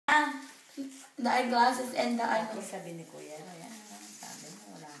The eyeglasses and the Okay, eyeglasses. sabi ni Kuya, yan, sabi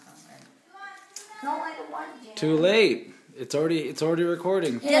mo, wala kang ano. No, I don't want you. Too late. It's already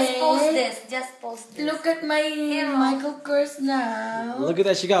recording. Just post this. Just post this. Look at my Michael Kors now. Look at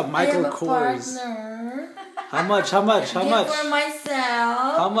that. She got Michael I have a Kors. partner. How much? How much? How Gift much? for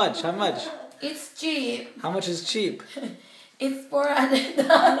myself. How much? How much? It's cheap. How much is cheap? It's $400.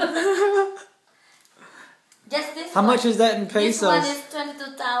 Just this How one. much is that in This one pesos? is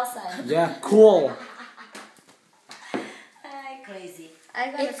 22,000. Yeah, cool. Ay, crazy.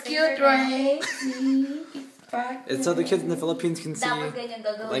 It's cute, right? See? It's packed. It's so the kids in the Philippines can see Dapat ganyan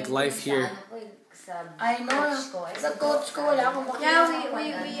gagawin like ko life sa here. ano ko, sa I know. coach ko. Sa coach ko, wala akong makita.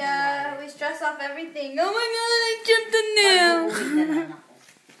 Yeah, we stress off everything. Oh my god, I chipped the nail. Pag-uwi na lang ako.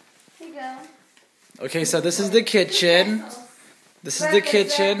 Here you go. Okay, so this is the kitchen. This is the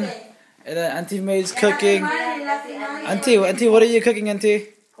kitchen. And then Auntie May's cooking. Auntie, what are you cooking, Auntie?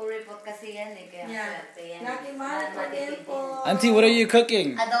 Kuripot kasi yan eh. Kaya Yeah. swerte yan. Lucky man for dimple. Auntie, what are you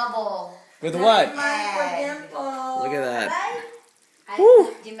cooking? Adobo. With what? Man for dimple. Look at that. I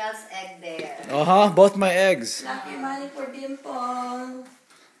put Jimel's egg there. Both my eggs. Lucky money for dimple.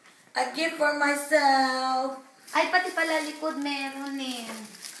 A gift for myself. Ay, pati pala likod meron eh.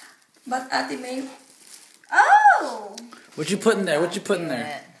 But Ate May, Oh! What you put in there? What you put in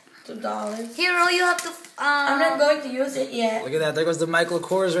there? $2. Hero, you have to... I'm not going to use it yet. Look at that. There goes the Michael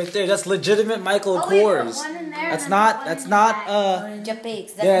Kors right there. That's legitimate Michael Oh, we put Kors. one in there. That's and not. one That's in not. the bag.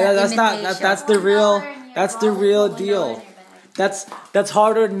 Japes. Yeah, that's not. imitation. That's the real. That's the real deal. That's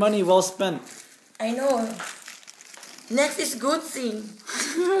hard-earned money well spent. I know. Next is Gucci.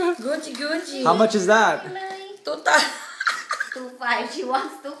 Gucci. How much is that? 2.5. She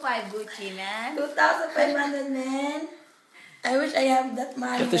wants 2.5 Gucci, man. 2,500, man. I wish I have that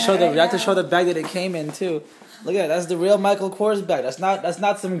money. You have to show the. You have to show the bag that it came in too. Look at that. That's the real Michael Kors bag. That's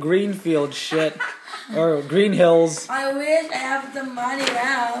not some Greenfield shit or Green Hills. I wish I have the money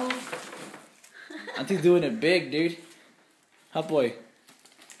now. Auntie's doing it big, dude. Hot boy.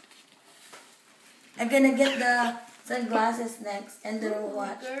 I'm gonna get the sunglasses next and the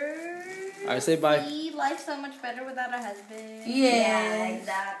watch. Alright, say bye. See, life's so much better without a husband. Yeah, Yeah,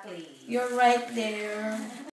 exactly. you're right there.